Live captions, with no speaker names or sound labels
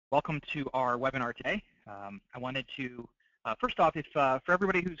Welcome to our webinar today. I wanted to, first off, if for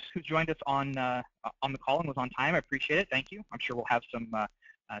everybody who's joined us on the call and was on time, I appreciate it. Thank you. I'm sure we'll have some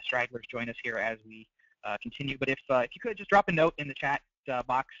stragglers join us here as we continue. But if you could just drop a note in the chat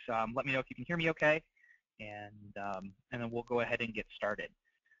box, let me know if you can hear me okay, and then we'll go ahead and get started.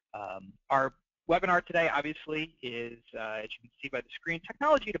 Our webinar today, obviously, is, as you can see by the screen,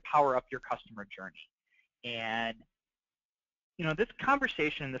 technology to power up your customer journey. And this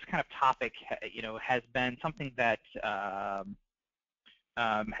conversation, this kind of topic, has been something that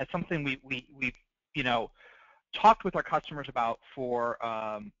we've talked with our customers about for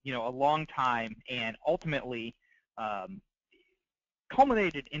a long time, and ultimately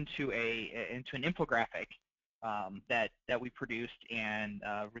culminated into an infographic that we produced and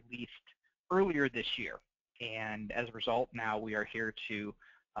released earlier this year. And as a result, now we are here to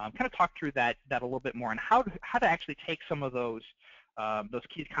kind of talk through that a little bit more, and how to actually take some of those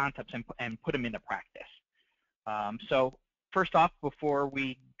key concepts and put them into practice. So first off, before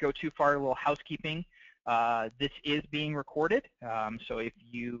we go too far, a little housekeeping. This is being recorded, so if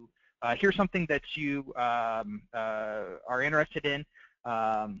you hear something that you are interested in,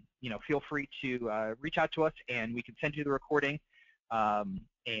 feel free to reach out to us, and we can send you the recording. I'm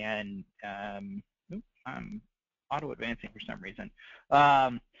auto-advancing for some reason.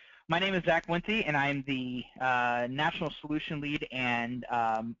 My name is Zack Wenthe, and I'm the National Solution Lead and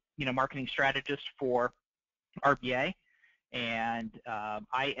Marketing Strategist for RBA. And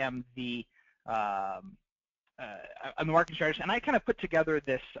I am the I'm the Marketing Strategist, and I kind of put together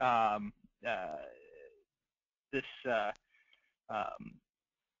this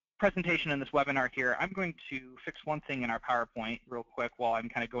presentation in this webinar here. I'm going to fix one thing in our PowerPoint real quick while I'm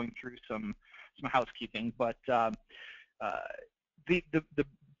kind of going through some housekeeping. But the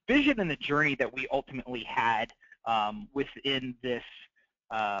vision and the journey that we ultimately had within this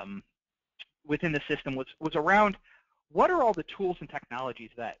system was around what are all the tools and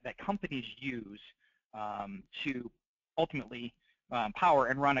technologies that companies use to ultimately power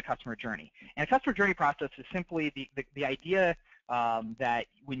and run a customer journey. And a customer journey process is simply the idea that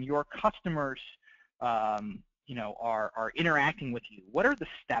when your customers are interacting with you, what are the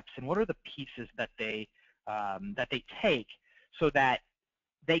steps and what are the pieces that they take so that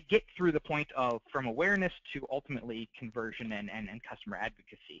they get through the point of from awareness to ultimately conversion and customer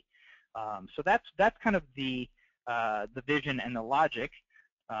advocacy. So that's kind of the vision and the logic.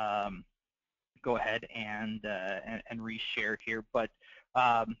 Go ahead and reshare here. But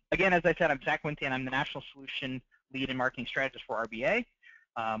again, as I said, I'm Zack Wenthe, and I'm the National Solution Lead and Marketing Strategist for RBA.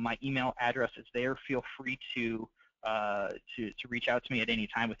 My email address is there. Feel free to reach out to me at any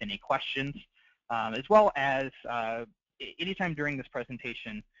time with any questions, as well as anytime during this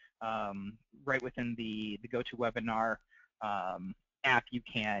presentation, right within the GoToWebinar app, you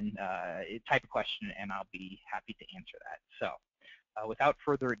can type a question, and I'll be happy to answer that. So without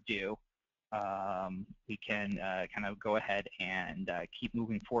further ado, we can kind of go ahead and keep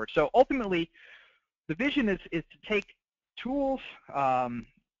moving forward. So ultimately, the vision is to take tools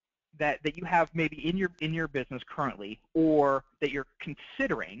that you have maybe in your business currently, or that you're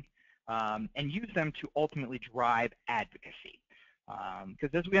considering, and use them to ultimately drive advocacy.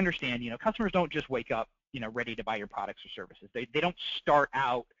 Because as we understand, customers don't just wake up, ready to buy your products or services. They don't start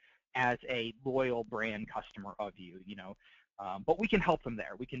out as a loyal brand customer of you, but we can help them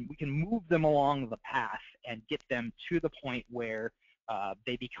there. We can move them along the path and get them to the point where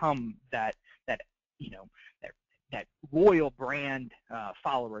they become that loyal brand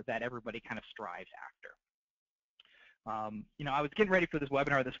follower that everybody kind of strives after. I was getting ready for this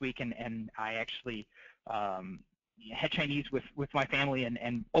webinar this week, and I actually had Chinese with my family,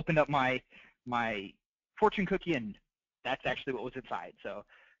 and opened up my fortune cookie, and that's actually what was inside. So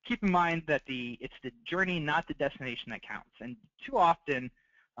keep in mind that it's the journey, not the destination, that counts. And too often,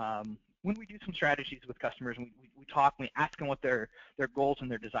 when we do some strategies with customers, and we talk, and we ask them what their goals and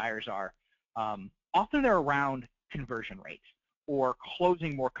their desires are, often they're around conversion rates, or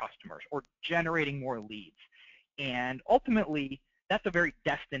closing more customers, or generating more leads. And ultimately, that's a very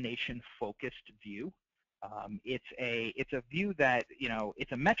destination-focused view. It's a view that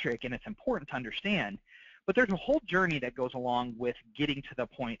it's a metric, and it's important to understand. But there's a whole journey that goes along with getting to the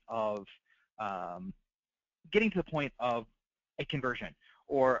point of a conversion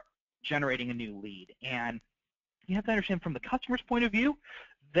or generating a new lead. And you have to understand, from the customer's point of view,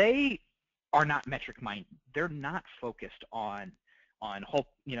 they are not metric-minded. They're not focused on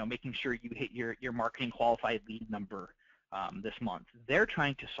making sure you hit your marketing qualified lead number this month. They're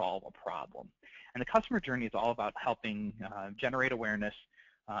trying to solve a problem. And the customer journey is all about helping generate awareness,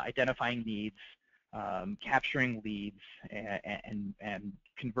 identifying needs, capturing leads and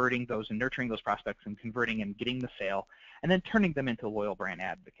converting those and nurturing those prospects and converting and getting the sale, and then turning them into loyal brand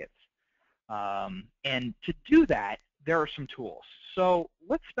advocates. And to do that, there are some tools. So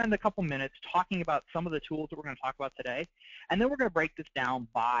let's spend a couple minutes talking about some of the tools that we're going to talk about today, and then we're going to break this down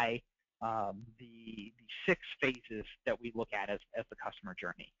by the 6 phases that we look at as the customer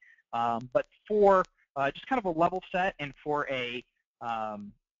journey. But for just kind of a level set and for a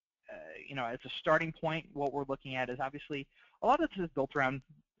as a starting point, what we're looking at is obviously a lot of this is built around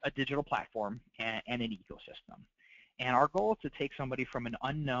a digital platform and an ecosystem. And our goal is to take somebody from an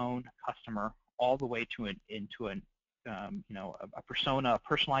unknown customer all the way to into a persona, a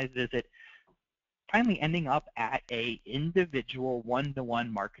personalized visit, finally ending up at a individual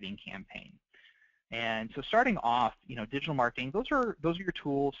one-to-one marketing campaign. And so starting off, digital marketing, those are your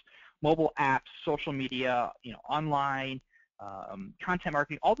tools, mobile apps, social media, online, content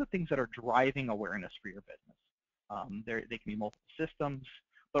marketing, all the things that are driving awareness for your business. They can be multiple systems,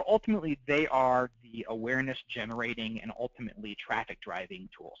 but ultimately they are the awareness generating and ultimately traffic driving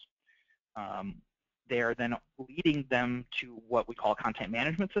tools. They are then leading them to what we call a content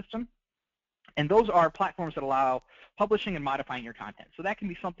management system. And those are platforms that allow publishing and modifying your content. So that can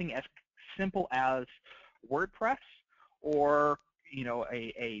be something as simple as WordPress or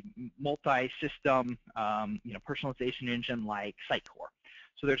a multi-system personalization engine like Sitecore.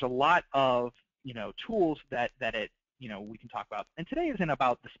 So there's a lot of tools that we can talk about. And today isn't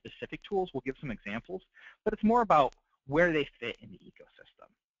about the specific tools. We'll give some examples, but it's more about where they fit in the ecosystem.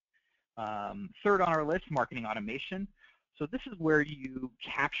 Third on our list, marketing automation. So this is where you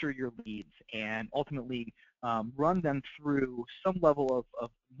capture your leads and ultimately run them through some level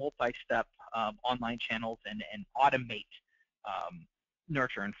of multi-step online channels and automate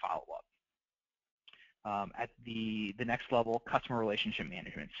nurture and follow-up. At the next level, customer relationship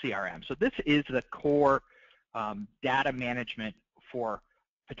management, CRM. So this is the core data management for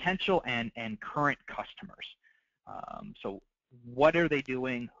potential and current customers. So what are they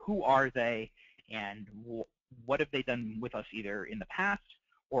doing, who are they, and what have they done with us either in the past,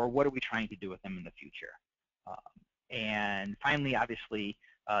 or what are we trying to do with them in the future? And finally, obviously,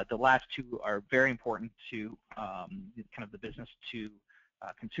 the last 2 are very important to kind of the business to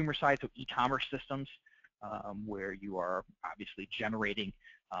consumer side, so e-commerce systems, where you are obviously generating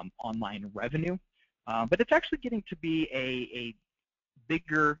online revenue. But it's actually getting to be a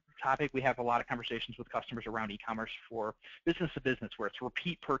bigger topic. We have a lot of conversations with customers around e-commerce for business to business, where it's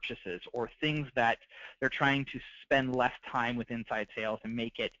repeat purchases or things that they're trying to spend less time with inside sales and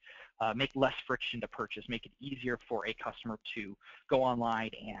make less friction to purchase, make it easier for a customer to go online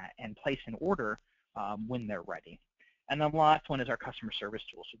and place an order when they're ready. And then the last one is our customer service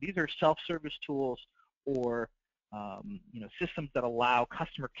tools. So these are self-service tools or systems that allow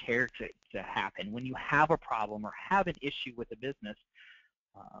customer care to happen. When you have a problem or have an issue with a business,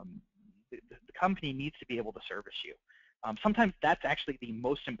 the company needs to be able to service you. Sometimes that's actually the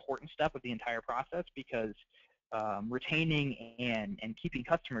most important step of the entire process, because retaining and keeping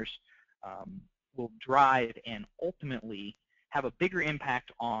customers will drive and ultimately have a bigger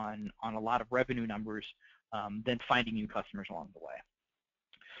impact on a lot of revenue numbers than finding new customers along the way.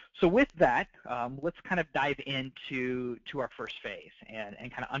 So with that, let's kind of dive into our first phase and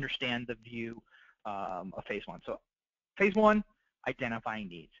kind of understand the view of phase 1. So phase 1, identifying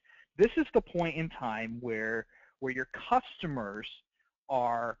needs. This is the point in time where your customers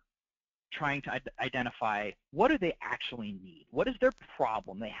are trying to identify what do they actually need. What is their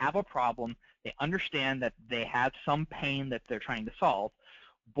problem? They have a problem. They understand that they have some pain that they're trying to solve,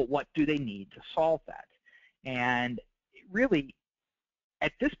 but what do they need to solve that? And really,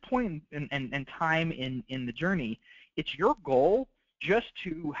 at this point in time in the journey, it's your goal just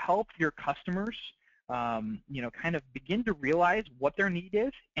to help your customers kind of begin to realize what their need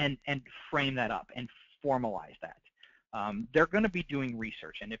is and frame that up and formalize that. They're going to be doing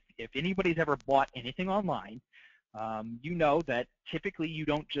research, and if anybody's ever bought anything online, you know that typically you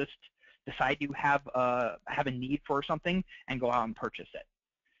don't just decide you have a need for something and go out and purchase it.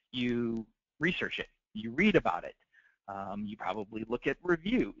 You research it. You read about it. You probably look at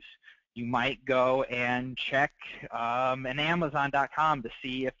reviews. You might go and check an Amazon.com to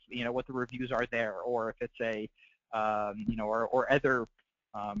see if what the reviews are there, or if it's a or other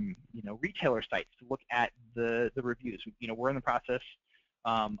retailer sites to look at the reviews. We're in the process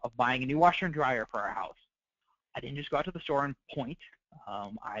of buying a new washer and dryer for our house. I didn't just go out to the store and point.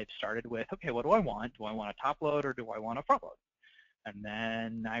 I've started with, okay, what do I want? Do I want a top load or do I want a front load? And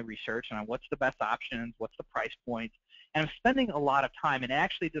then I research on what's the best options, what's the price point, and I'm spending a lot of time, and it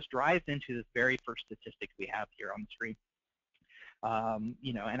actually just drives into this very first statistic we have here on the screen.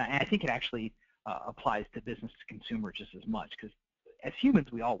 And I think it actually applies to business to consumer just as much, because as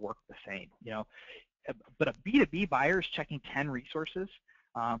humans, we all work the same, But a B2B buyer is checking 10 resources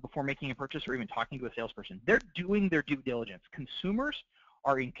before making a purchase or even talking to a salesperson. They're doing their due diligence. Consumers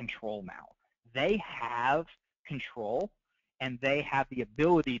are in control now. They have control, and they have the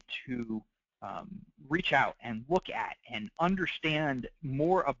ability to reach out and look at and understand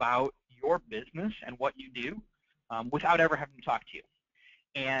more about your business and what you do without ever having to talk to you.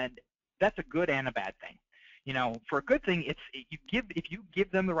 And that's a good and a bad thing. For a good thing, if you give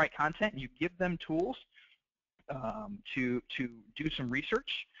them the right content and you give them tools to do some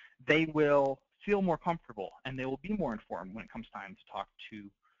research, they will feel more comfortable and they will be more informed when it comes time to talk to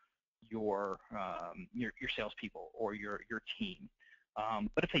your salespeople or your team.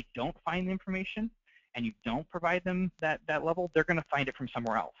 But if they don't find the information and you don't provide them that level, they're going to find it from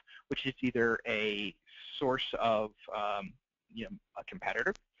somewhere else, which is either a source of a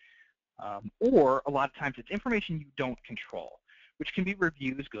competitor, or a lot of times it's information you don't control, which can be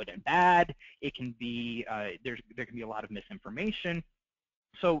reviews, good and bad. It can be there can be a lot of misinformation.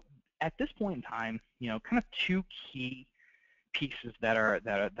 So at this point in time, kind of two key pieces that are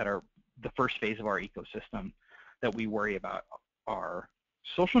the first phase of our ecosystem that we worry about are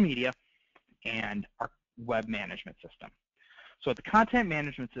social media and our web management system. So the content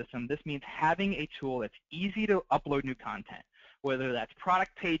management system, this means having a tool that's easy to upload new content, whether that's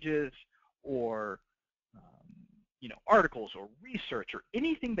product pages or articles or research or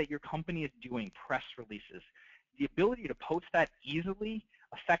anything that your company is doing, press releases. The ability to post that easily,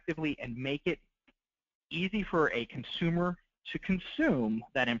 effectively, and make it easy for a consumer to consume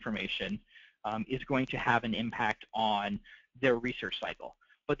that information is going to have an impact on their research cycle.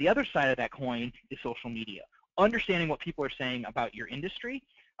 But the other side of that coin is social media. Understanding what people are saying about your industry,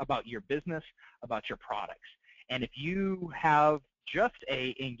 about your business, about your products. And if you have just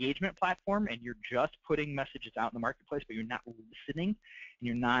an engagement platform and you're just putting messages out in the marketplace, but you're not listening and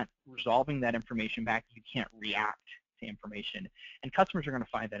you're not resolving that information back, you can't react to information. And customers are going to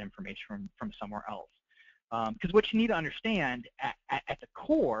find that information from somewhere else. Because what you need to understand at the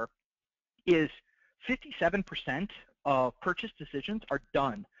core is 57% of purchase decisions are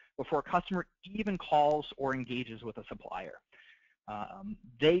done before a customer even calls or engages with a supplier.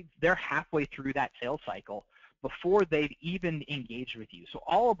 They're halfway through that sales cycle before they've even engaged with you. So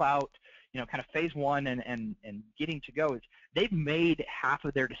all about kind of phase one and getting to go is they've made half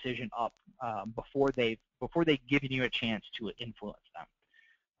of their decision up before they've given you a chance to influence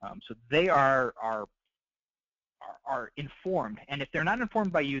them. So they are informed, and if they're not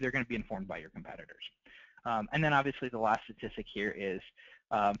informed by you, they're going to be informed by your competitors. And then obviously the last statistic here is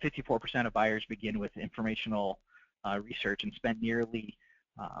 54% of buyers begin with informational research and spend nearly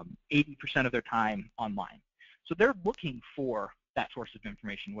 80% of their time online. So they're looking for that source of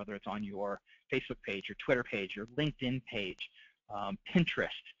information, whether it's on your Facebook page, your Twitter page, your LinkedIn page, Pinterest,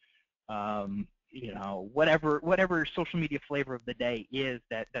 whatever social media flavor of the day is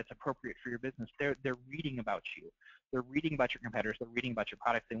that's appropriate for your business. They're reading about you. They're reading about your competitors. They're reading about your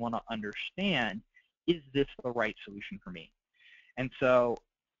products. They want to understand, is this the right solution for me? And so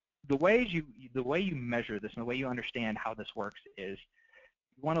the way you measure this and the way you understand how this works is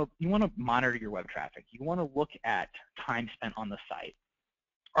you want to monitor your web traffic. You want to look at time spent on the site.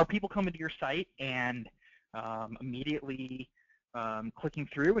 Are people coming to your site and immediately clicking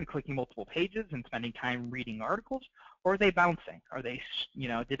through and clicking multiple pages and spending time reading articles, or are they bouncing? Are they,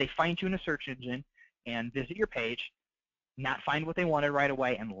 did they find you in a search engine and visit your page, not find what they wanted right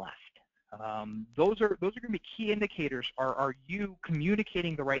away and left? Those are going to be key indicators. Are you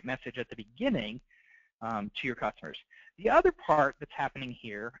communicating the right message at the beginning to your customers? The other part that's happening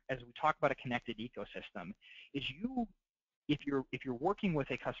here, as we talk about a connected ecosystem, is if you're working with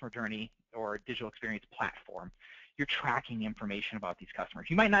a customer journey or a digital experience platform, you're tracking information about these customers.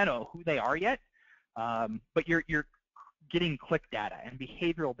 You might not know who they are yet, but you're getting click data and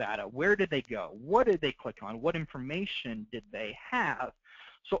behavioral data. Where did they go? What did they click on? What information did they have?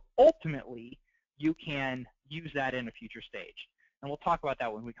 So ultimately, you can use that in a future stage. And we'll talk about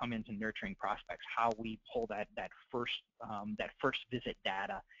that when we come into nurturing prospects, how we pull that first visit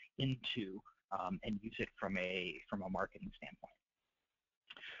data into and use it from a marketing standpoint.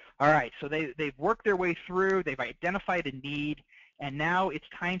 All right, so they've worked their way through, they've identified a need, and now it's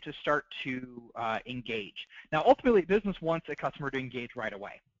time to start to engage. Now, ultimately, business wants a customer to engage right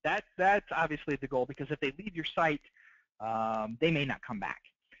away. That's obviously the goal, because if they leave your site, they may not come back.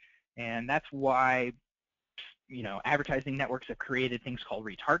 And that's why advertising networks have created things called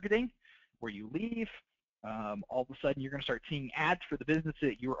retargeting, where you leave, all of a sudden you're going to start seeing ads for the business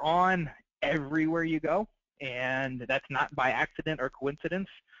that you're on everywhere you go, and that's not by accident or coincidence.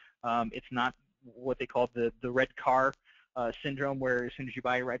 It's not what they call the red car syndrome, where as soon as you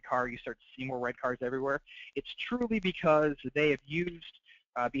buy a red car, you start to see more red cars everywhere. It's truly because they have used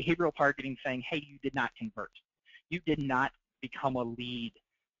behavioral targeting saying, hey, you did not convert. You did not become a lead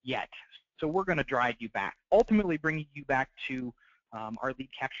yet. So we're going to drive you back, ultimately bringing you back to our lead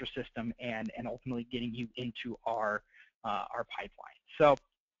capture system and ultimately getting you into our pipeline. So,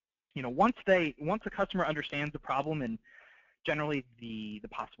 once a customer understands the problem and generally the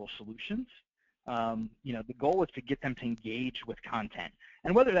possible solutions, the goal is to get them to engage with content.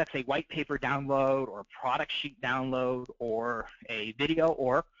 And whether that's a white paper download or a product sheet download or a video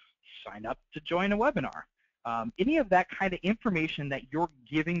or sign up to join a webinar, any of that kind of information that you're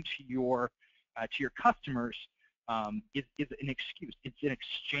giving to your customers is an excuse. It's an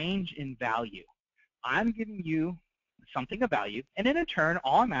exchange in value. I'm giving you something of value, and then in turn,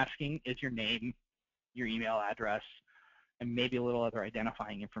 all I'm asking is your name, your email address, and maybe a little other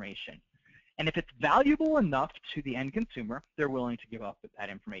identifying information. And if it's valuable enough to the end consumer, they're willing to give up that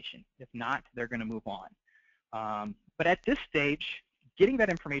information. If not, they're going to move on. But at this stage, getting that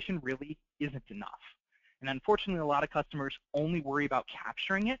information really isn't enough. And unfortunately, a lot of customers only worry about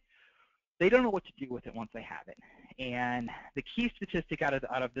capturing it. They don't know what to do with it once they have it. And the key statistic out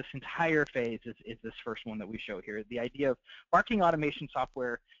of this entire phase is this first one that we show here. The idea of marketing automation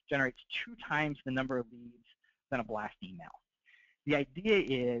software generates 2 times the number of leads than a blast email. The idea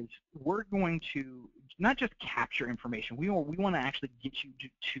is we're going to not just capture information. We want to actually get you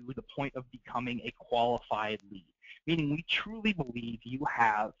to the point of becoming a qualified lead, meaning we truly believe you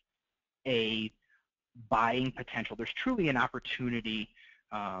have a buying potential. There's truly an opportunity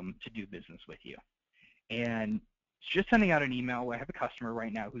to do business with you. And just sending out an email, I have a customer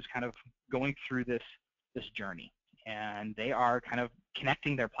right now who's kind of going through this journey, and they are kind of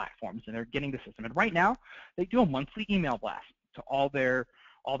connecting their platforms, and they're getting the system. And right now, they do a monthly email blast to all their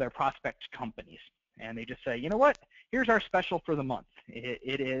prospect companies, and they just say, you know what, here's our special for the month.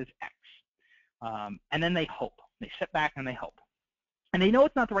 It is X. And then they hope. They sit back and they hope. And they know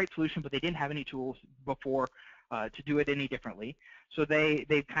it's not the right solution, but they didn't have any tools before to do it any differently. So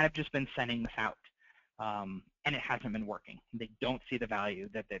they've kind of just been sending this out, and it hasn't been working. They don't see the value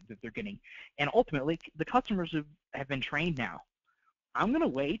that they're getting. And ultimately, the customers have been trained now. I'm going to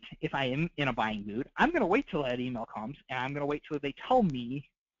wait if I am in a buying mood. I'm going to wait till that email comes, and I'm going to wait till they tell me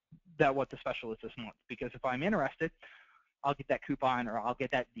that what the special is this month. Because if I'm interested, I'll get that coupon or I'll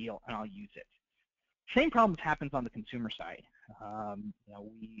get that deal and I'll use it. Same problems happens on the consumer side.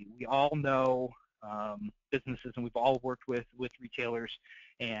 We all know businesses, and we've all worked with retailers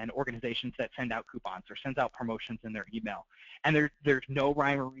and organizations that send out coupons or sends out promotions in their email. And there's no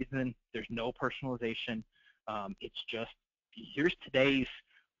rhyme or reason. There's no personalization. It's just, here's today's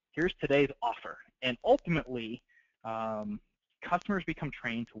offer. And ultimately, customers become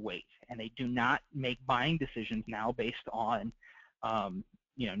trained to wait, and they do not make buying decisions now based on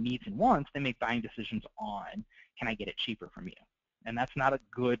needs and wants. They make buying decisions on, can I get it cheaper from you? And that's not a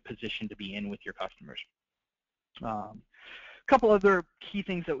good position to be in with your customers. A couple other key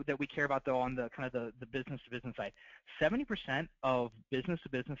things that we care about, though, on the kind of the business-to-business side. 70% of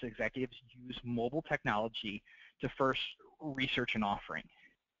business-to-business executives use mobile technology to first research an offering.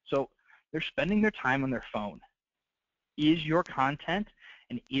 So they're spending their time on their phone. Is your content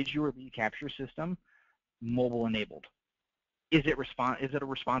and is your lead capture system mobile enabled? Is it a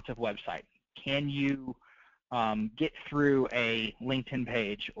responsive website? Can you get through a LinkedIn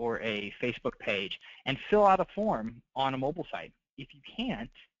page or a Facebook page and fill out a form on a mobile site? If you can't,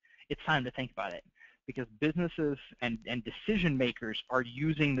 it's time to think about it, because businesses and decision makers are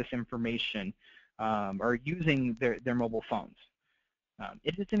using this information, are using their mobile phones.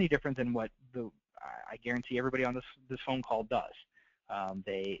 It isn't any different than what I guarantee everybody on this phone call does.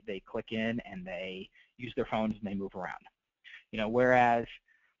 They click in and they use their phones and they move around. Whereas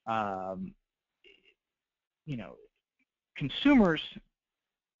consumers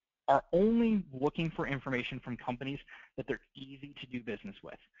are only looking for information from companies that they're easy to do business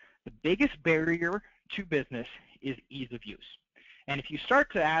with. The biggest barrier to business is ease of use. And if you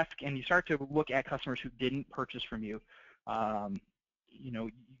start to ask and you start to look at customers who didn't purchase from you,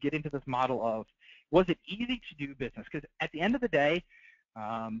 you get into this model of, was it easy to do business? Because at the end of the day,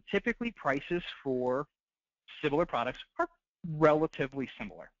 typically prices for similar products are relatively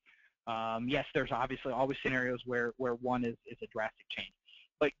similar. Yes, there's obviously always scenarios where one is a drastic change.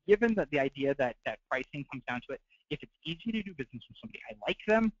 But given that the idea that pricing comes down to it, if it's easy to do business with somebody, I like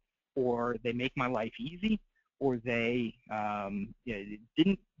them, or they make my life easy, or they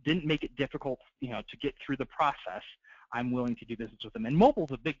didn't make it difficult to get through the process, I'm willing to do business with them. And mobile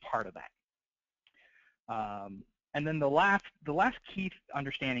is a big part of that. And then the last key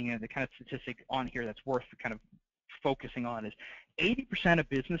understanding and the kind of statistic on here that's worth kind of focusing on is 80% of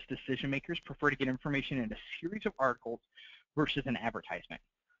business decision makers prefer to get information in a series of articles versus an advertisement.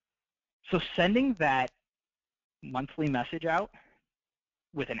 So sending that monthly message out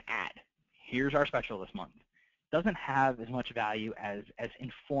with an ad, here's our special this month, doesn't have as much value as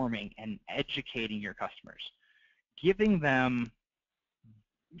informing and educating your customers. Giving them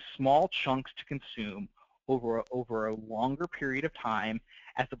small chunks to consume over a longer period of time,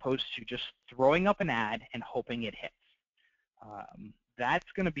 as opposed to just throwing up an ad and hoping it hits.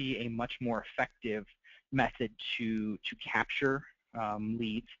 That's going to be a much more effective method to capture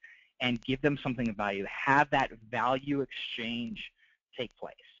leads and give them something of value, have that value exchange take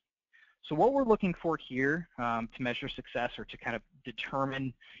place. So what we're looking for here to measure success or to kind of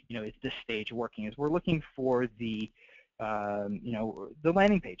determine, is this stage working, is we're looking for the, the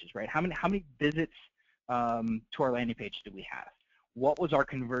landing pages, right? How many visits to our landing page do we have? What was our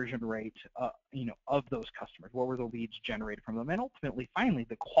conversion rate, of those customers? What were the leads generated from them? And ultimately, finally,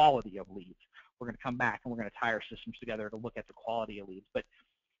 the quality of leads. We're going to come back and we're going to tie our systems together to look at the quality of leads. But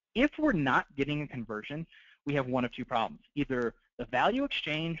if we're not getting a conversion, we have one of two problems. Either the value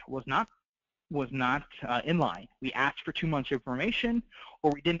exchange was not in line. We asked for too much information,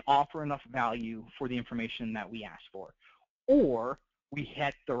 or we didn't offer enough value for the information that we asked for, or we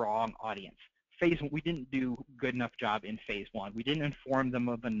hit the wrong audience. We didn't do a good enough job in phase one. We didn't inform them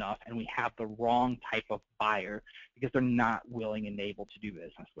of enough, and we have the wrong type of buyer because they're not willing and able to do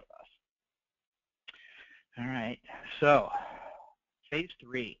business with us. All right, so phase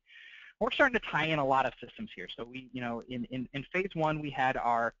three. We're starting to tie in a lot of systems here. So we, in phase one, we had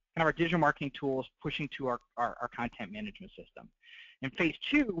our digital marketing tools pushing to our content management system. In phase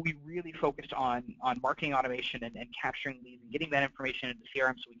two, we really focused on marketing automation and capturing leads and getting that information into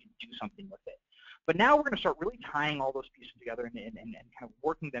CRM so we can do something with it. But now we're going to start really tying all those pieces together and kind of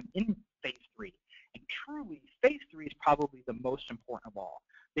working them in phase three. And truly, phase three is probably the most important of all,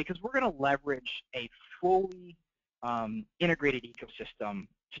 because we're going to leverage a fully integrated ecosystem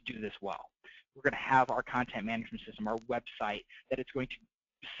to do this well. We're going to have our content management system, our website, that it's going to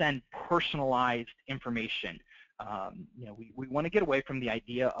send personalized information. We want to get away from the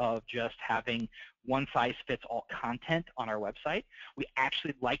idea of just having one-size-fits-all content on our website. We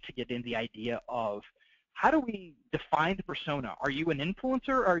actually like to get in the idea of how do we define the persona? Are you an influencer?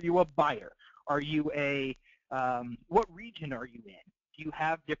 Or are you a buyer? Are you what region are you in? Do you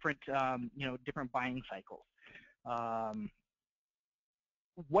have different, different buying cycles?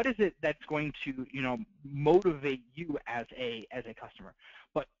 What is it that's going to, motivate you as a customer?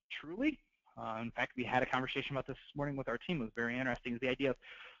 But truly, in fact, we had a conversation about this morning with our team. It was very interesting. The idea of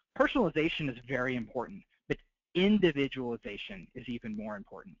personalization is very important, but individualization is even more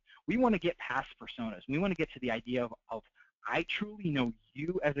important. We want to get past personas. We want to get to the idea of I truly know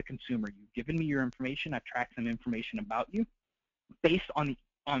you as a consumer. You've given me your information. I've tracked some information about you. Based on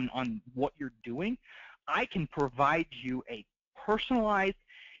what you're doing, I can provide you a personalized,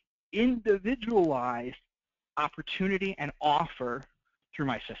 individualized opportunity and offer through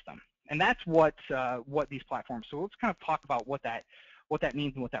my system. And that's what these platforms. So let's kind of talk about what that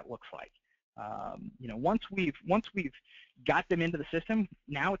means and what that looks like. Once we've got them into the system,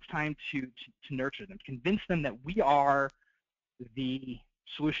 now it's time to nurture them, convince them that we are the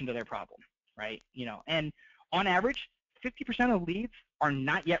solution to their problem, right? And on average, 50% of leads are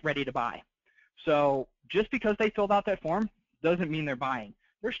not yet ready to buy. So just because they filled out that form doesn't mean they're buying.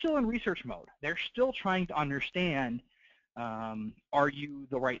 They're still in research mode. They're still trying to understand, are you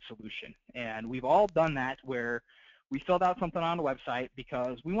the right solution? And we've all done that where we filled out something on the website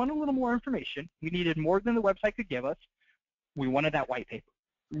because we wanted a little more information. We needed more than the website could give us. We wanted that white paper.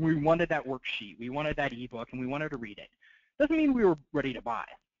 We wanted that worksheet. We wanted that ebook, and we wanted to read it. Doesn't mean we were ready to buy.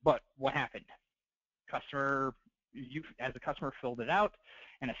 But what happened? You as a customer filled it out,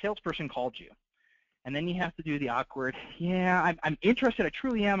 and a salesperson called you. And then you have to do the awkward, yeah, I'm interested, I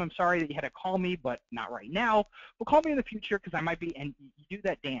truly am, I'm sorry that you had to call me, but not right now. Well, call me in the future because I might be, and you do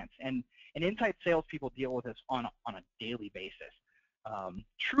that dance. And inside salespeople deal with this on a daily basis.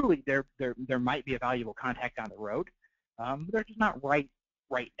 Truly, there might be a valuable contact down the road, but they're just not right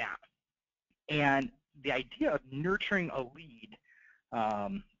now. And the idea of nurturing a lead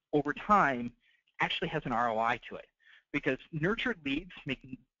over time actually has an ROI to it, because nurtured leads make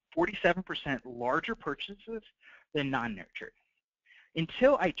 47% larger purchases than non-nurtured.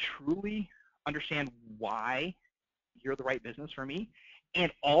 Until I truly understand why you're the right business for me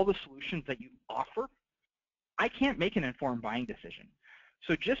and all the solutions that you offer, I can't make an informed buying decision.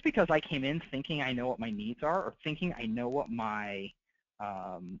 So just because I came in thinking I know what my needs are, or thinking I know what my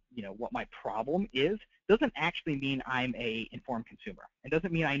what my problem is, doesn't actually mean I'm a informed consumer. It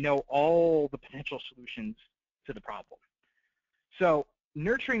doesn't mean I know all the potential solutions to the problem. So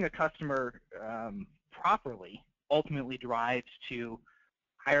nurturing a customer properly ultimately drives to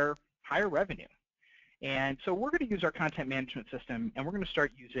higher revenue. And so we're going to use our content management system, and we're going to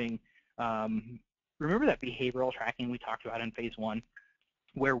start using, remember that behavioral tracking we talked about in phase 1,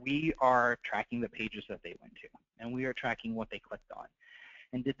 where we are tracking the pages that they went to, and we are tracking what they clicked on.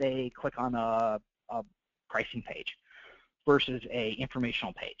 And did they click on a pricing page versus a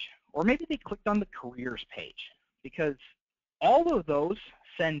informational page? Or maybe they clicked on the careers page, because all of those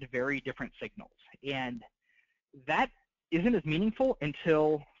send very different signals. And that isn't as meaningful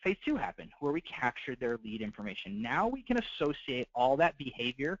until phase 2 happened, where we captured their lead information. Now we can associate all that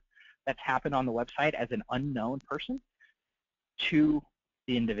behavior that's happened on the website as an unknown person to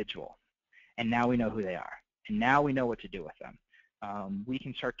the individual. And now we know who they are. And now we know what to do with them. We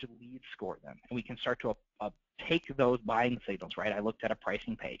can start to lead score them. And we can start to take those buying signals, right? I looked at a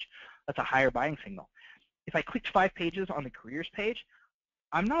pricing page. That's a higher buying signal. If I clicked 5 pages on the careers page,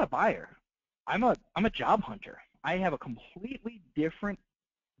 I'm not a buyer. I'm a job hunter. I have a completely different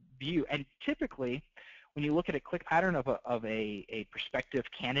view. And typically, when you look at a click pattern of a prospective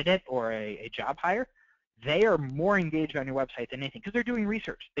candidate or a job hire, they are more engaged on your website than anything because they're doing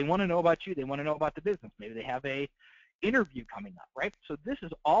research. They want to know about you. They want to know about the business. Maybe they have a interview coming up, right? So this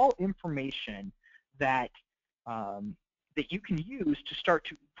is all information that that you can use to start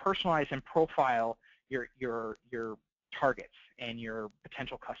to personalize and profile your targets and your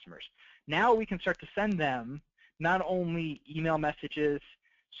potential customers. Now we can start to send them not only email messages,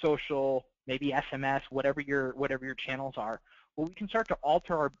 social, maybe SMS, whatever your channels are, but we can start to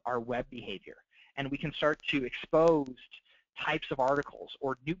alter our web behavior, and we can start to expose types of articles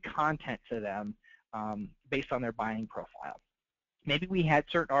or new content to them based on their buying profile. Maybe we had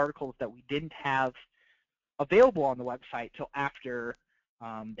certain articles that we didn't have available on the website till after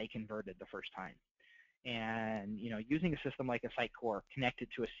they converted the first time. And using a system like a Sitecore connected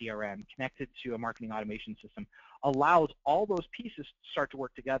to a CRM, connected to a marketing automation system, allows all those pieces to start to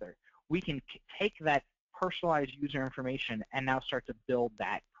work together. We can take that personalized user information and now start to build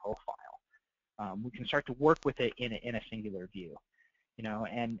that profile. We can start to work with it in a singular view,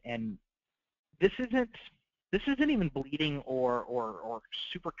 and this isn't even bleeding or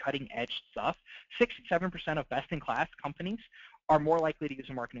super cutting edge stuff. 67% of best-in-class companies are more likely to use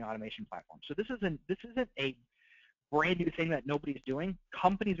a marketing automation platform. So this isn't a brand new thing that nobody's doing.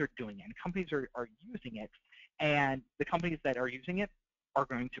 Companies are doing it, and companies are using it, and the companies that are using it are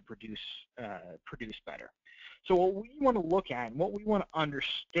going to produce better. So what we want to look at and what we want to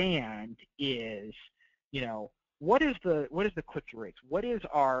understand is, what is the click-through rates? What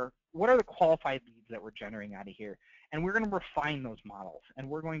are the qualified leads that we're generating out of here? And we're going to refine those models. And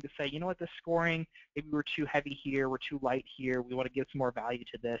we're going to say, the scoring, maybe we're too heavy here, we're too light here, we want to give some more value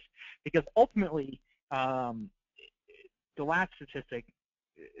to this. Because ultimately, the last statistic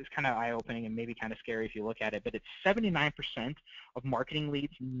is kind of eye-opening and maybe kind of scary if you look at it, but it's 79% of marketing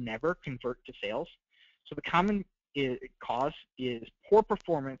leads never convert to sales. So the common cause is poor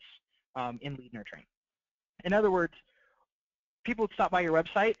performance in lead nurturing. In other words, people would stop by your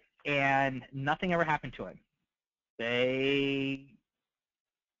website and nothing ever happened to it. They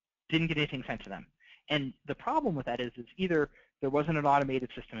didn't get anything sent to them. And the problem with that is either there wasn't an automated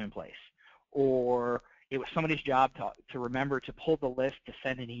system in place, or it was somebody's job to remember to pull the list to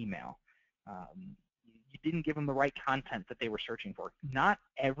send an email. You didn't give them the right content that they were searching for. Not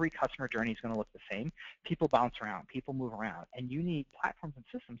every customer journey is going to look the same. People bounce around. People move around. And you need platforms and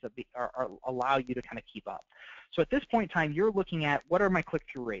systems that allow you to kind of keep up. So at this point in time, you're looking at, what are my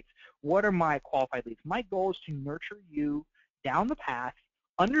click-through rates? What are my qualified leads? My goal is to nurture you down the path,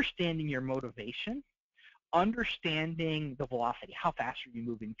 understanding your motivation, understanding the velocity. How fast are you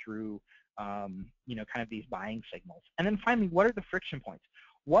moving through kind of these buying signals? And then finally, what are the friction points?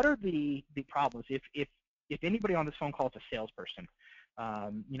 What are the problems? If anybody on this phone call is a salesperson,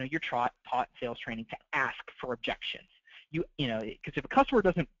 you're taught sales training to ask for objections. Because if a customer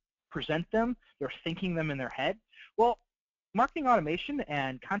doesn't present them, they're thinking them in their head. Well, marketing automation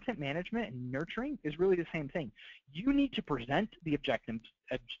and content management and nurturing is really the same thing. You need to present the objections,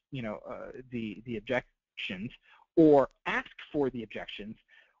 the objections, or ask for the objections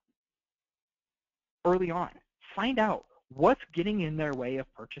early on. Find out what's getting in their way of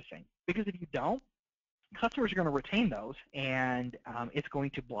purchasing. Because if you don't, customers are going to retain those, and it's going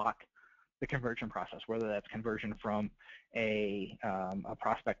to block the conversion process, whether that's conversion from a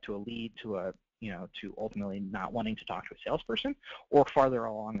prospect to a lead to to ultimately not wanting to talk to a salesperson, or farther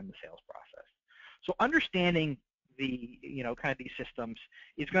along in the sales process. So understanding the, kind of these systems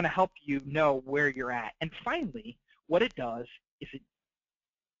is going to help you know where you're at. And finally, what it does is it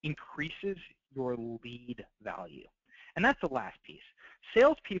increases your lead value. And that's the last piece.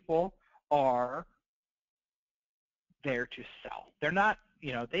 Salespeople are there to sell. They're not,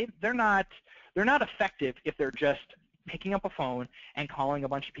 they're not effective if they're just picking up a phone and calling a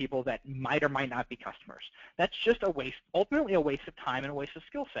bunch of people that might or might not be customers. That's just a waste, ultimately a waste of time and a waste of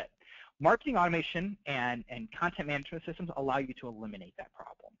skill set. Marketing automation and content management systems allow you to eliminate that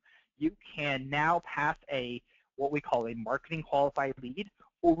problem. You can now pass what we call a marketing qualified lead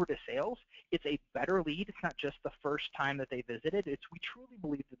over to sales. It's a better lead. It's not just the first time that they visited. It's we truly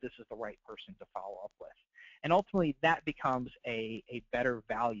believe that this is the right person to follow up with. And ultimately, that becomes a better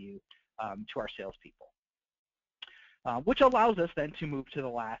value to our salespeople, which allows us then to move to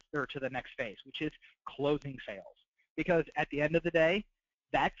the next phase, which is closing sales. Because at the end of the day,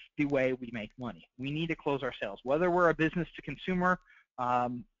 that's the way we make money. We need to close our sales, whether we're a business-to-consumer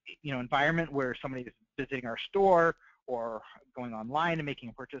environment where somebody is visiting our store or going online and making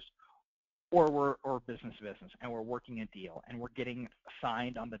a purchase, or we're business-to-business and we're working a deal and we're getting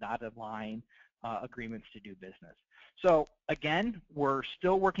signed on the dotted line agreements to do business. So again, we're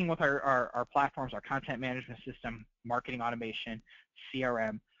still working with our platforms, our content management system, marketing automation,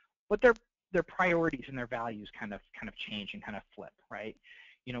 CRM, but their priorities and their values kind of change and kind of flip, right?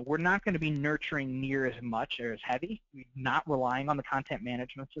 We're not going to be nurturing near as much or as heavy. We're not relying on the content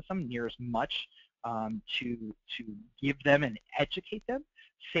management system near as much to give them and educate them.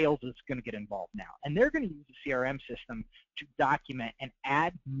 Sales is going to get involved now, and they're going to use the CRM system to document and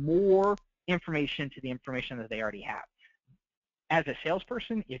add more information to the information that they already have. As a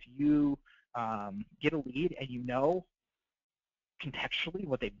salesperson, if you get a lead and you know contextually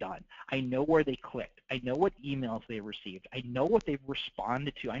what they've done, I know where they clicked, I know what emails they received, I know what they've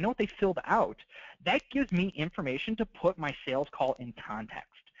responded to, I know what they filled out, that gives me information to put my sales call in context.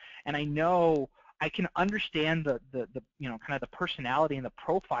 And I know I can understand the kind of the personality and the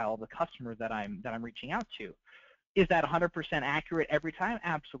profile of the customer that I'm reaching out to. Is that 100% accurate every time?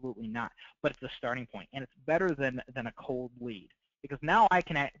 Absolutely not. But it's a starting point, and it's better than a cold lead, because now I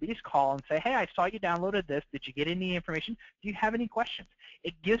can at least call and say, hey, I saw you downloaded this. Did you get any information? Do you have any questions?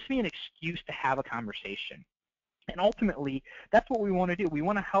 It gives me an excuse to have a conversation. And ultimately, that's what we want to do. We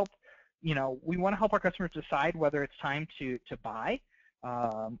want to help, we want to help our customers decide whether it's time to buy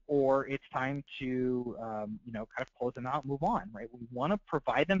or it's time to, kind of close them out and move on, right? We want to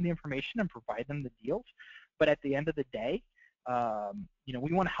provide them the information and provide them the deals. But at the end of the day,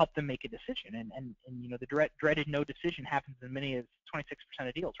 we want to help them make a decision. And the dreaded no decision happens in many as 26%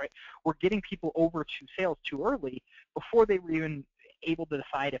 of deals, right? We're getting people over to sales too early before they were even able to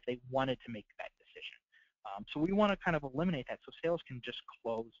decide if they wanted to make that decision. So we want to kind of eliminate that so sales can just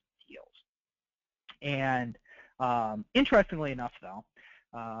close deals. And interestingly enough, though,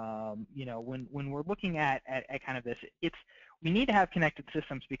 when we're looking at kind of this, we need to have connected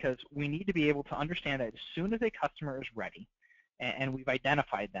systems because we need to be able to understand that as soon as a customer is ready and we've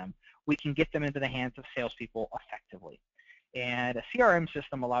identified them, we can get them into the hands of salespeople effectively. And a CRM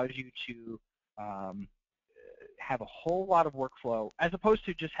system allows you to have a whole lot of workflow as opposed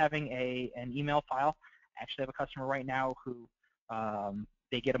to just having an email file. I actually have a customer right now who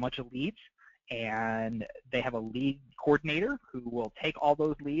they get a bunch of leads, and they have a lead coordinator who will take all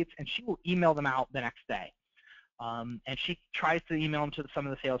those leads and she will email them out the next day. And she tries to email them to some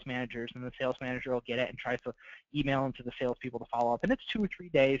of the sales managers, and the sales manager will get it and tries to email them to the salespeople to follow up. And it's 2 or 3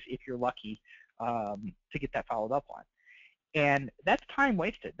 days, if you're lucky, to get that followed up on. And that's time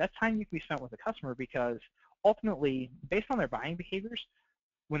wasted. That's time you can be spent with the customer because ultimately, based on their buying behaviors,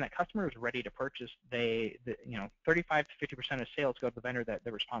 when that customer is ready to purchase, 35 to 50% of sales go to the vendor that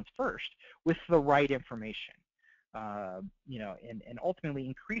responds first with the right information. And ultimately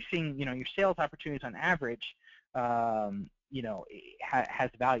increasing, your sales opportunities on average, has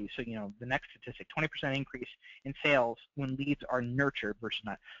value. So, the next statistic, 20% increase in sales when leads are nurtured versus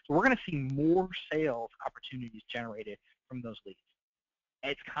not. So we're going to see more sales opportunities generated from those leads.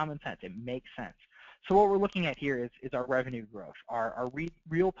 It's common sense. It makes sense. So what we're looking at here is our revenue growth, our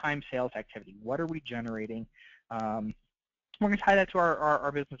real-time sales activity. What are we generating? We're going to tie that to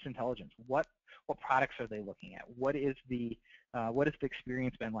our business intelligence. What products are they looking at? What has the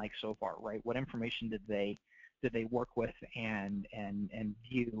experience been like so far, right? What information did they work with and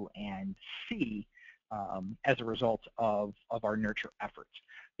view and see as a result of our nurture efforts?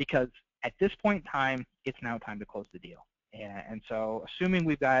 Because at this point in time, it's now time to close the deal. And so assuming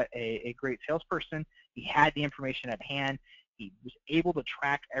we've got a great salesperson, he had the information at hand, he was able to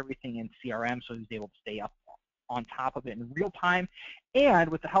track everything in CRM, so he was able to stay up on top of it in real time, And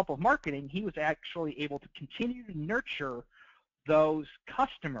with the help of marketing, he was actually able to continue to nurture those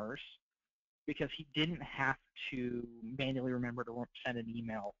customers because he didn't have to manually remember to send an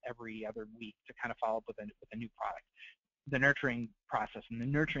email every other week to kind of follow up with a new product. The nurturing process and the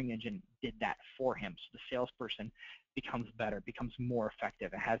nurturing engine did that for him. So the salesperson becomes better, becomes more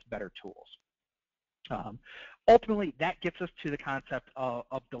effective, and has better tools. Ultimately, that gets us to the concept of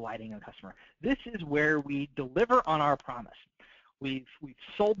delighting a customer. This is where we deliver on our promise. We've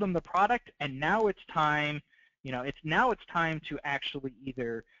sold them the product, and now it's time. It's time to actually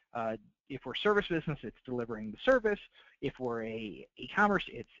either, if we're a service business, it's delivering the service. If we're a e-commerce,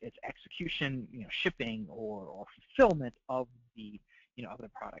 it's execution, shipping or fulfillment of the of the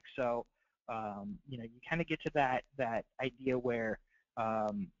product. So you kind of get to that idea where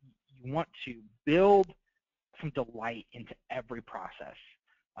you want to build some delight into every process,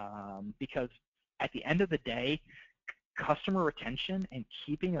 because at the end of the day, customer retention and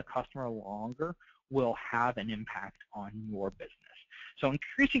keeping a customer longer will have an impact on your business. So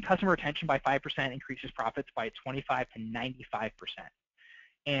increasing customer retention by 5% increases profits by 25 to 95%.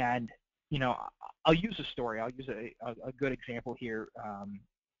 And I'll use a story. I'll use a good example here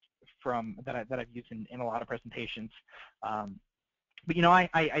that I've used in a lot of presentations. But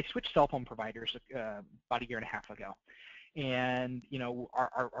I switched cell phone providers about a year and a half ago, and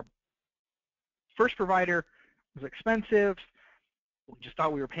our first provider was expensive. We just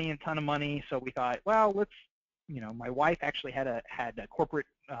thought we were paying a ton of money, so we thought, well, let's. My wife actually had a corporate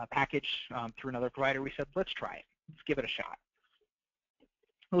package through another provider. We said, let's try it. Let's give it a shot.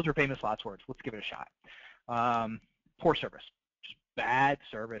 Those are famous last words. Let's give it a shot. Poor service, just bad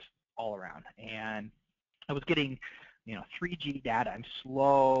service all around, and I was getting 3G data and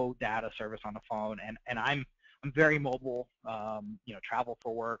slow data service on the phone, and I'm very mobile, travel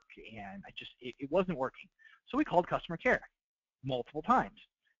for work, and it wasn't working. So we called customer care multiple times.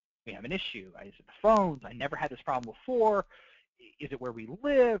 We have an issue. Is it the phones? I never had this problem before. Is it where we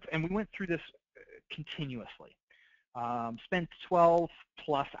live? And we went through this continuously. Spent 12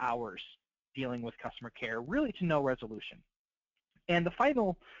 plus hours dealing with customer care, really to no resolution. And the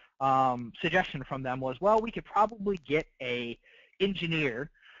final suggestion from them was, well, we could probably get an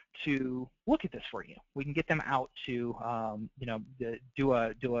engineer to look at this for you. We can get them out to do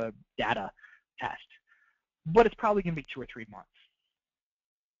a data test, but it's probably going to be 2 or 3 months.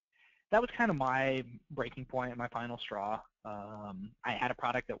 That was kind of my breaking point, my final straw. I had a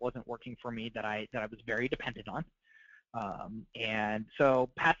product that wasn't working for me that I was very dependent on. And so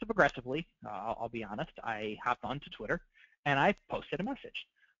passive aggressively, I'll be honest, I hopped onto Twitter and I posted a message.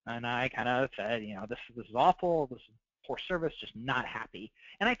 And I kind of said, this is awful, this is poor service, just not happy.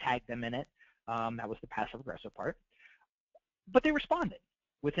 And I tagged them in it. That was the passive aggressive part. But they responded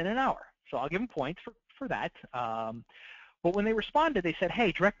within an hour. So I'll give them points for that. But when they responded, they said,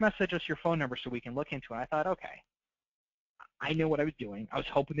 hey, direct message us your phone number so we can look into it. I thought, okay. I knew what I was doing. I was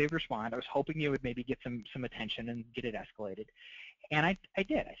hoping they would respond. I was hoping you would maybe get some attention and get it escalated. And I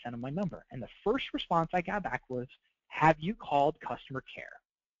did. I sent them my number. And the first response I got back was, have you called customer care?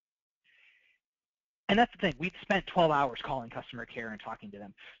 And that's the thing. We'd spent 12 hours calling customer care and talking to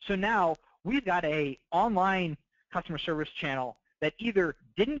them. So now we've got an online customer service channel that either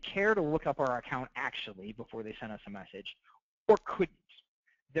didn't care to look up our account actually before they sent us a message or couldn't.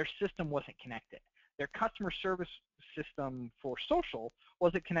 Their system wasn't connected. Their customer service system for social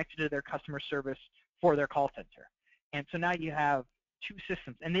wasn't connected to their customer service for their call center. And so now you have 2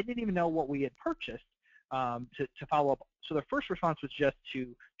 systems. And they didn't even know what we had purchased to follow up. So their first response was just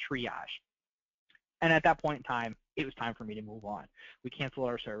to triage. And at that point in time, it was time for me to move on. We canceled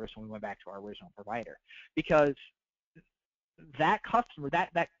our service and we went back to our original provider because that customer,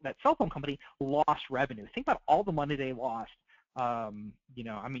 that cell phone company lost revenue. Think about all the money they lost. I'm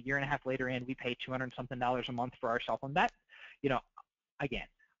a year and a half later in, we pay $200-something a month for our cell phone. That, again,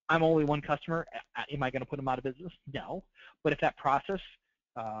 I'm only one customer. Am I going to put them out of business? No. But if that process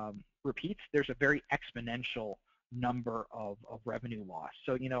repeats, there's a very exponential number of revenue loss.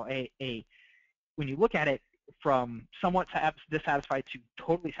 So, when you look at it from somewhat dissatisfied to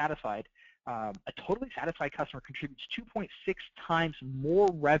totally satisfied, a totally satisfied customer contributes 2.6 times more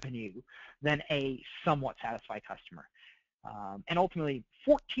revenue than a somewhat satisfied customer. And ultimately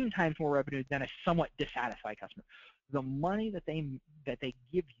 14 times more revenue than a somewhat dissatisfied customer. The money that they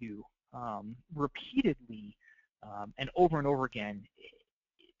give you repeatedly and over again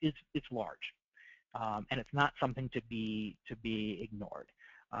it's large, and it's not something to be ignored.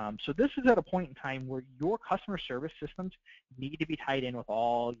 So this is at a point in time where your customer service systems need to be tied in with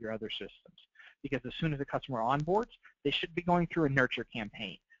all your other systems, because as soon as a customer onboards, they should be going through a nurture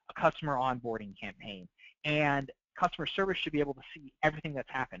campaign, a customer onboarding campaign, and customer service should be able to see everything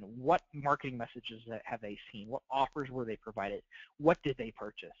that's happened. What marketing messages have they seen? What offers were they provided? What did they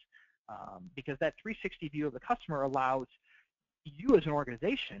purchase? Because that 360 view of the customer allows you as an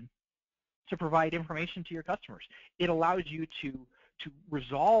organization to provide information to your customers. It allows you to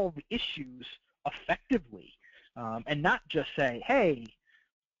resolve issues effectively, and not just say, hey,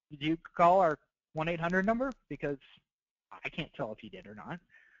 did you call our 1-800 number? Because I can't tell if you did or not.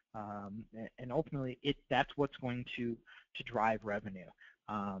 And ultimately, that's what's going to drive revenue.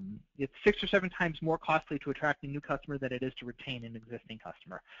 It's 6 or 7 times more costly to attract a new customer than it is to retain an existing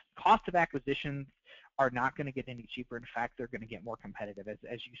customer. Cost of acquisitions are not going to get any cheaper. In fact, they're going to get more competitive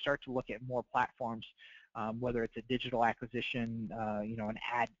as you start to look at more platforms, whether it's a digital acquisition, an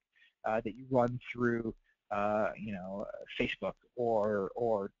ad that you run through, Facebook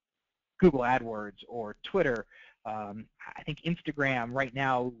or Google AdWords or Twitter. I think Instagram right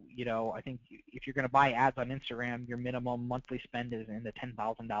now, I think if you're going to buy ads on Instagram, your minimum monthly spend is in the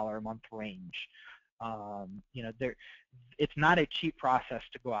 $10,000 a month range. It's not a cheap process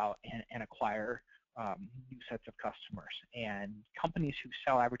to go out and acquire new sets of customers. And companies who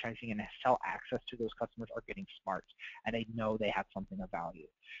sell advertising and sell access to those customers are getting smart, and they know they have something of value.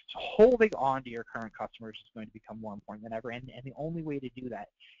 So holding on to your current customers is going to become more important than ever. And the only way to do that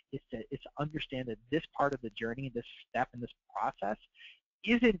is to understand that this part of the journey, this step in this process,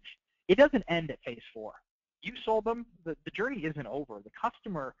 it doesn't end at phase 4. You sold them, the journey isn't over. The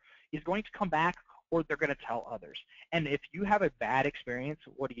customer is going to come back, or they're going to tell others. And if you have a bad experience,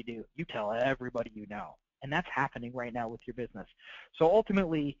 what do? You tell everybody you know. And that's happening right now with your business. So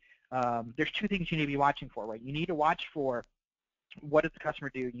ultimately, there's 2 things you need to be watching for, right? You need to watch for what does the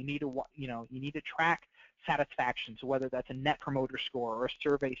customer do. You need to track satisfaction. So whether that's a net promoter score or a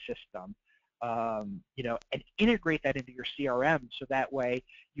survey system, and integrate that into your CRM so that way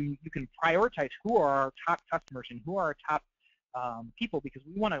you can prioritize who are our top customers and who are our top people, because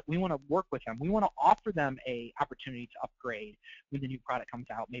we want to work with them. We want to offer them a opportunity to upgrade when the new product comes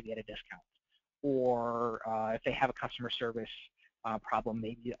out, maybe at a discount, or if they have a customer service problem,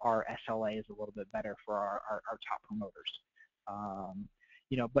 maybe our SLA is a little bit better for our top promoters.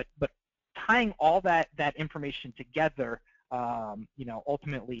 But tying all that information together,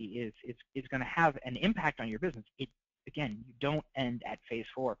 ultimately is going to have an impact on your business. Again, you don't end at phase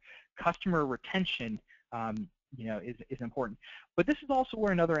 4. Customer retention is important. But this is also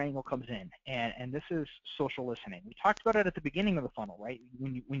where another angle comes in, and this is social listening. We talked about it at the beginning of the funnel, right?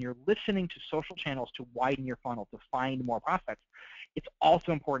 When you're listening to social channels to widen your funnel, to find more prospects, it's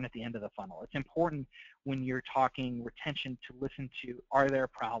also important at the end of the funnel. It's important when you're talking retention to listen to, are there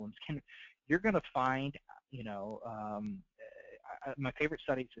problems? You're going to find, my favorite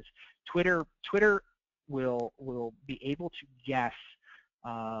studies is Twitter will be able to guess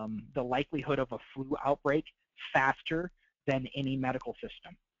the likelihood of a flu outbreak faster than any medical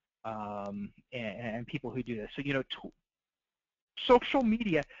system, and people who do this. So social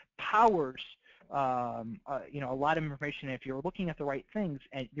media powers a lot of information. If you're looking at the right things,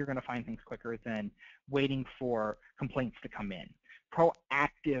 and you're going to find things quicker than waiting for complaints to come in.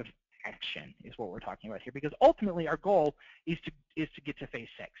 Proactive action is what we're talking about here, because ultimately our goal is to get to phase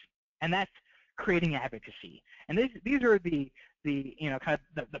 6, and that's creating advocacy. And these are the kind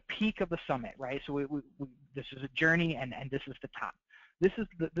of the peak of the summit, right? So this is a journey, and this is the top. This is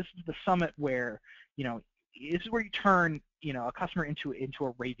the summit where this is where you turn a customer into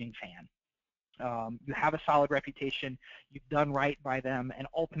a raving fan. You have a solid reputation, you've done right by them, and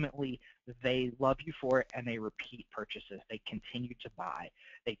ultimately they love you for it, and they repeat purchases. They continue to buy.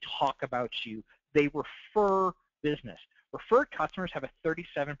 They talk about you. They refer business. Referred customers have a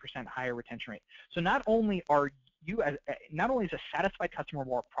 37% higher retention rate. So not only is a satisfied customer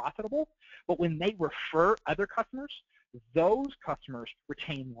more profitable, but when they refer other customers, those customers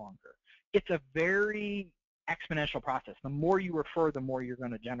retain longer. It's a very exponential process. The more you refer, the more you're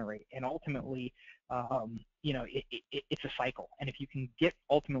going to generate, and ultimately, it's a cycle. And if you can get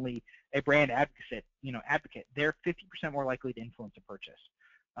ultimately a brand advocate, they're 50% more likely to influence a purchase.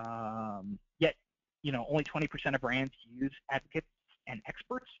 Yet, only 20% of brands use advocates and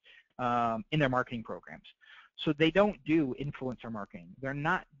experts in their marketing programs. So they don't do influencer marketing. They're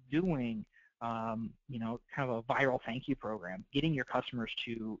not doing kind of a viral thank you program, getting your customers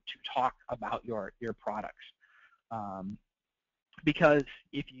to talk about your products. Because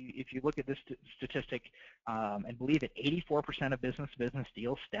if you look at this statistic and believe it, 84% of business-to-business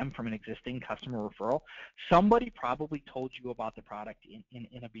deals stem from an existing customer referral. Somebody probably told you about the product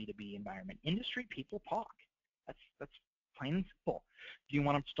in a B2B environment. Industry people talk. That's plain and simple. Do you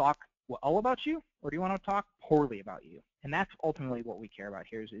want them to talk well about you, or do you want to talk poorly about you? And that's ultimately what we care about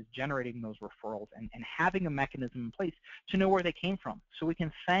here, is generating those referrals and having a mechanism in place to know where they came from, so we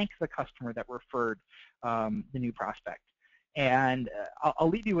can thank the customer that referred the new prospect. And I'll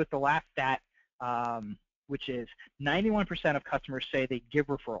leave you with the last stat, which is 91% of customers say they give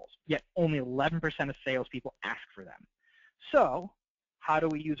referrals, yet only 11% of salespeople ask for them. So how do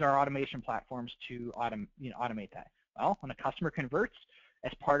we use our automation platforms to automate that? Well, when a customer converts,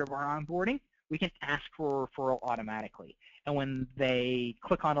 as part of our onboarding, we can ask for a referral automatically. And when they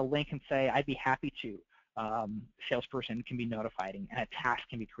click on a link and say, I'd be happy to, salesperson can be notified and a task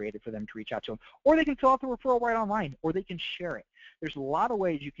can be created for them to reach out to them. Or they can fill out the referral right online, or they can share it. There's a lot of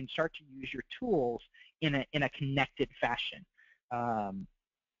ways you can start to use your tools in a connected fashion.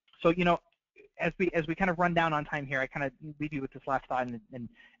 So, as we kind of run down on time here, I kind of leave you with this last thought, and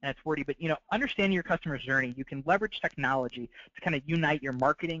it's wordy, but understanding your customer's journey, you can leverage technology to kind of unite your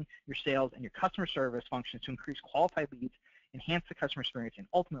marketing, your sales, and your customer service functions to increase qualified leads, enhance the customer experience, and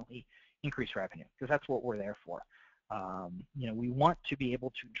ultimately increase revenue, because that's what we're there for. We want to be able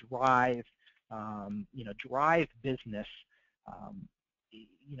to drive, drive business,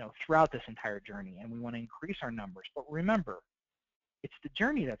 throughout this entire journey, and we want to increase our numbers. But remember, it's the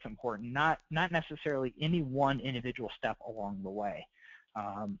journey that's important, not necessarily any one individual step along the way.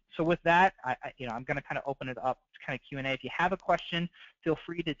 So with that, I'm going to kind of open it up to kind of Q&A. If you have a question, feel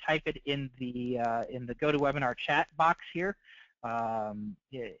free to type it in the GoToWebinar chat box here. I've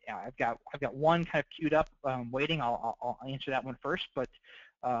got one kind of queued up, waiting. I'll answer that one first, but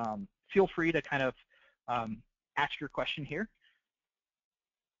feel free to kind of ask your question here.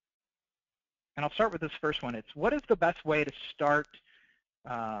 And I'll start with this first one. It's, what is the best way to start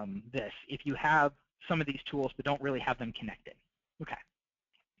this if you have some of these tools but don't really have them connected? Okay.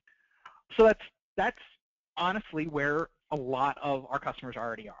 So that's honestly where a lot of our customers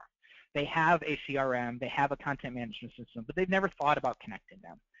already are. They have a CRM, they have a content management system, but they've never thought about connecting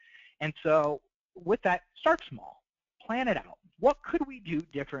them. And so with that, start small. Plan it out. What could we do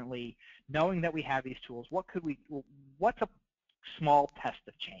differently knowing that we have these tools? What's a small test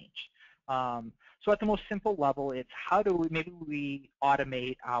of change? So at the most simple level, it's how do we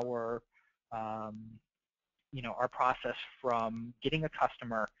automate our our process from getting a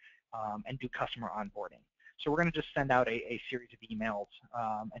customer and do customer onboarding. So we're going to just send out a series of emails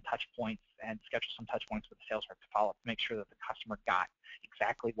and touch points and schedule some touch points with the sales rep to follow up to make sure that the customer got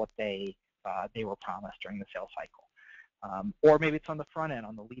exactly what they were promised during the sales cycle. Or maybe it's on the front end,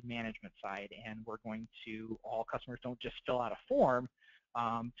 on the lead management side, and we're going to, all customers don't just fill out a form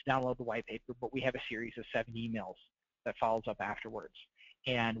to download the white paper, but we have a series of 7 emails that follows up afterwards.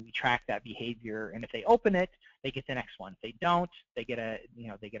 And we track that behavior, and if they open it, they get the next one. If they don't, they get a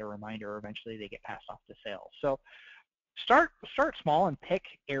reminder, or eventually they get passed off to sales. So start small and pick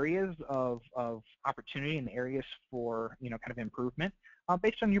areas of opportunity and areas for kind of improvement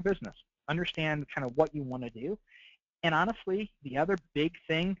based on your business. Understand kind of what you want to do, and honestly, the other big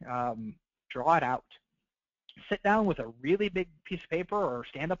thing, draw it out. Sit down with a really big piece of paper or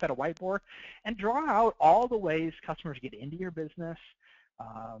stand up at a whiteboard and draw out all the ways customers get into your business.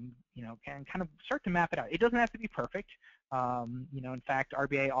 Can kind of start to map it out. It doesn't have to be perfect. In fact,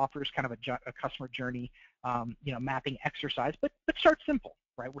 RBA offers kind of a customer journey, mapping exercise, but start simple,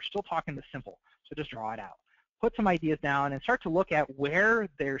 right? We're still talking the simple, so just draw it out. Put some ideas down and start to look at where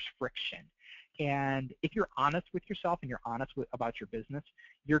there's friction. And if you're honest with yourself and you're honest about your business,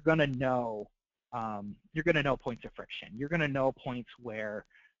 you're going to know points of friction. You're going to know points where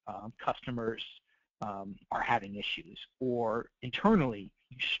customers are having issues, or internally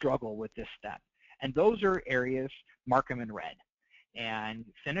you struggle with this step. And those are areas, mark them in red. And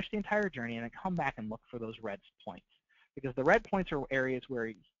finish the entire journey and then come back and look for those red points. Because the red points are areas where,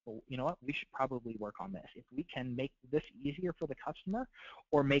 you know what, we should probably work on this. If we can make this easier for the customer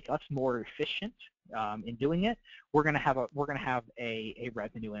or make us more efficient in doing it, we're going to have a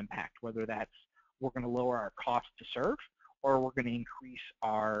revenue impact, whether that's we're going to lower our cost to serve or we're going to increase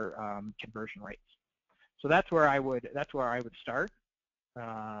our conversion rates. So that's where I would start.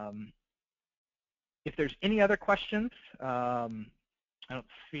 If there's any other questions, I don't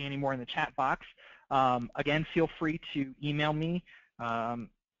see any more in the chat box. Again, feel free to email me.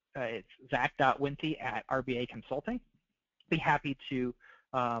 It's zack.wenthe@RBA Consulting.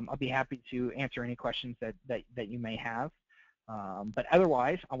 I'll be happy to answer any questions that you may have. But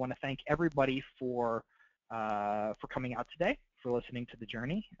otherwise, I want to thank everybody for coming out today, for listening to the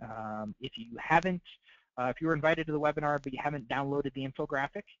journey. If you were invited to the webinar but you haven't downloaded the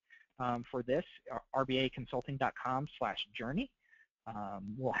infographic for this, rbaconsulting.com/journey.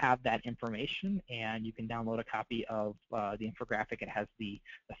 will have that information, and you can download a copy of the infographic. It has the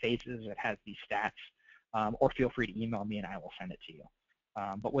phases, it has the stats, or feel free to email me and I will send it to you.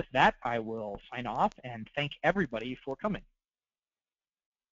 But with that, I will sign off and thank everybody for coming.